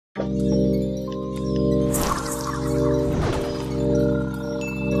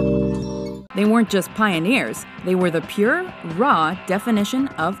They weren't just pioneers, they were the pure, raw definition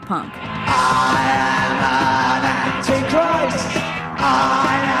of punk. I am an antichrist.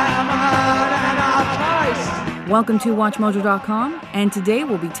 I am an anarchist. Welcome to WatchMojo.com, and today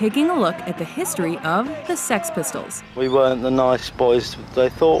we'll be taking a look at the history of the Sex Pistols. We weren't the nice boys they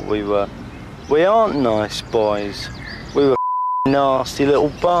thought we were. We aren't nice boys. We were nasty little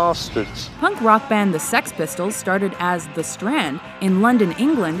bastards. Punk rock band The Sex Pistols started as The Strand in London,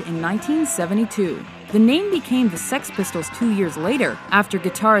 England in 1972. The name became the Sex Pistols 2 years later, after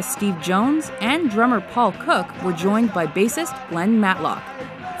guitarist Steve Jones and drummer Paul Cook were joined by bassist Glenn Matlock.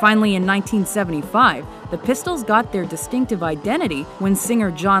 Finally, in 1975, the Pistols got their distinctive identity when singer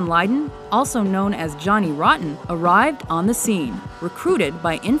John Lydon, also known as Johnny Rotten, arrived on the scene, recruited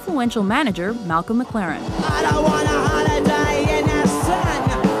by influential manager Malcolm McLaren. I don't want a holiday in the sun.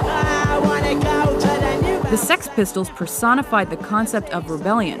 I want to go to the new. The Sex Pistols personified the concept of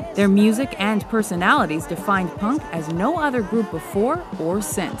rebellion. Their music and personalities defined punk as no other group before or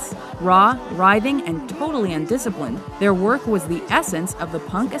since. Raw, writhing, and totally undisciplined, their work was the essence of the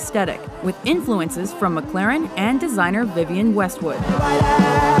punk aesthetic, with influences from McLaren and designer Vivienne Westwood.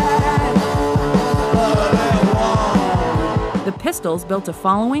 The Pistols built a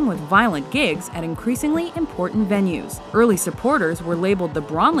following with violent gigs at increasingly important venues. Early supporters were labeled the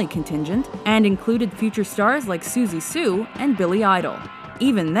Bromley Contingent and included future stars like Susie Sue and Billy Idol.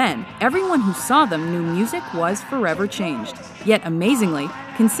 Even then, everyone who saw them knew music was forever changed. Yet amazingly,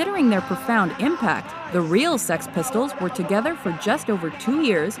 considering their profound impact, the real Sex Pistols were together for just over 2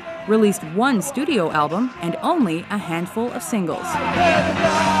 years, released one studio album, and only a handful of singles.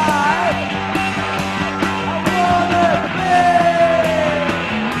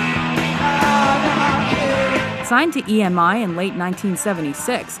 Signed to EMI in late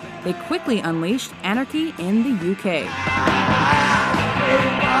 1976, they quickly unleashed anarchy in the UK.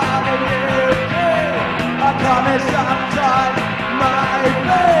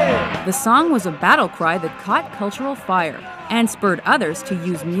 The song was a battle cry that caught cultural fire and spurred others to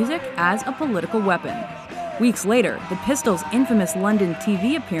use music as a political weapon. Weeks later, the Pistols' infamous London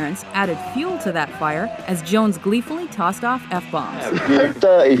TV appearance added fuel to that fire as Jones gleefully tossed off F-bombs. You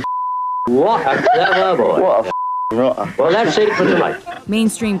dirty What a clever boy. What a rotter. Well, that's it for tonight.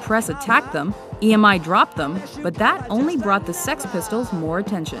 Mainstream press attacked them, EMI dropped them, but that only brought the Sex Pistols more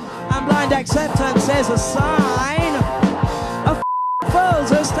attention. And blind acceptance is a sign of fools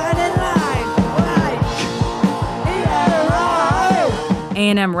who stand in line.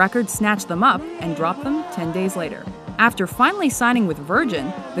 A&M Records snatched them up and dropped them 10 days later. After finally signing with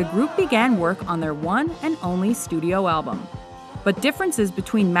Virgin, the group began work on their one and only studio album. But differences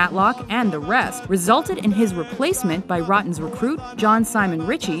between Matlock and the rest resulted in his replacement by Rotten's recruit John Simon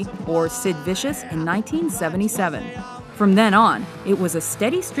Ritchie, or Sid Vicious, in 1977. From then on, it was a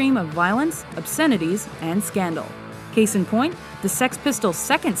steady stream of violence, obscenities, and scandal. Case in point, the Sex Pistols'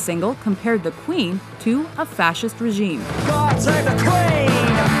 second single compared the Queen to a fascist regime. God save the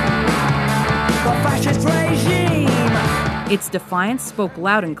Queen, the fascist regime. Its defiance spoke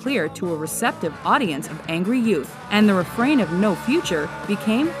loud and clear to a receptive audience of angry youth, and the refrain of "No Future"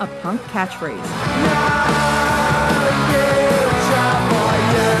 became a punk catchphrase.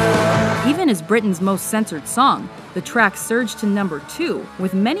 Even as Britain's most censored song, the track surged to number 2,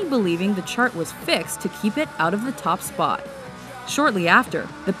 with many believing the chart was fixed to keep it out of the top spot. Shortly after,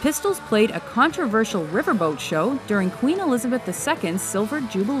 the Pistols played a controversial riverboat show during Queen Elizabeth II's Silver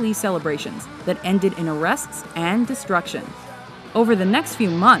Jubilee celebrations that ended in arrests and destruction. Over the next few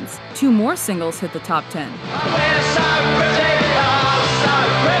months, 2 more singles hit the top 10.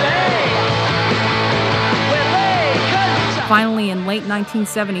 Finally, in late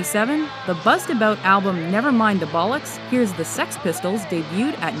 1977, the buzzed-about album Nevermind the Bollocks hears the Sex Pistols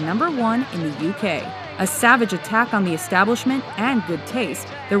debuted at number 1 in the UK. A savage attack on the establishment and good taste,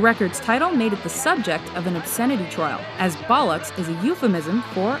 the record's title made it the subject of an obscenity trial, as bollocks is a euphemism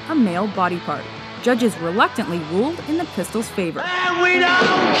for a male body part. Judges reluctantly ruled in the Pistols' favor. And we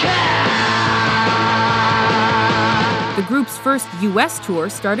don't care. The group's first U.S. tour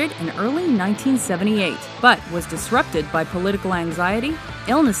started in early 1978, but was disrupted by political anxiety,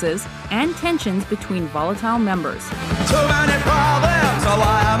 illnesses, and tensions between volatile members. Too many problems, so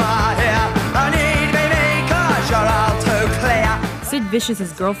why am I here? I need me because you're all too clear. Sid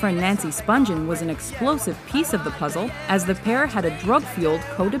Vicious's girlfriend Nancy Spungen was an explosive piece of the puzzle, as the pair had a drug-fueled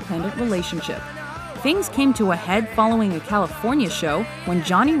codependent relationship. Things came to a head following a California show when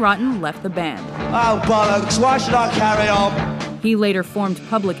Johnny Rotten left the band. Oh, bollocks, why should I carry on? He later formed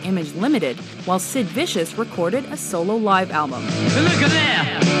Public Image Limited, while Sid Vicious recorded a solo live album. Look at there!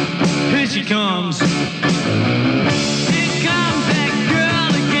 Here she comes. Here comes that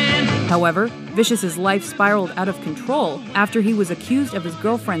girl again. However, Vicious's life spiraled out of control after he was accused of his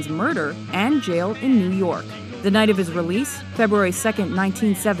girlfriend's murder and jailed in New York. The night of his release, February 2,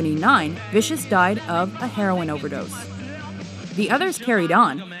 1979, Vicious died of a heroin overdose. The others carried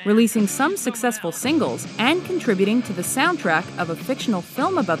on, releasing some successful singles and contributing to the soundtrack of a fictional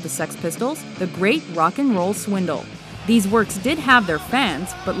film about the Sex Pistols, The Great Rock and Roll Swindle. These works did have their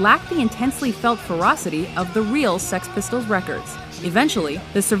fans, but lacked the intensely felt ferocity of the real Sex Pistols records. Eventually,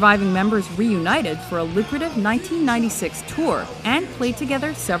 the surviving members reunited for a lucrative 1996 tour and played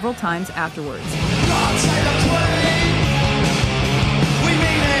together several times afterwards.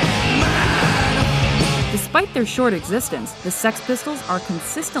 Despite their short existence, the Sex Pistols are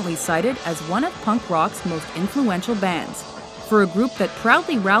consistently cited as one of punk rock's most influential bands. For a group that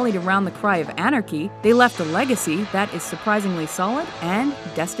proudly rallied around the cry of anarchy, they left a legacy that is surprisingly solid and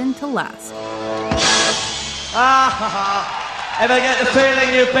destined to last. Ever get the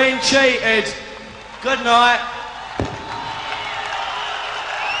feeling you've been cheated? Good night.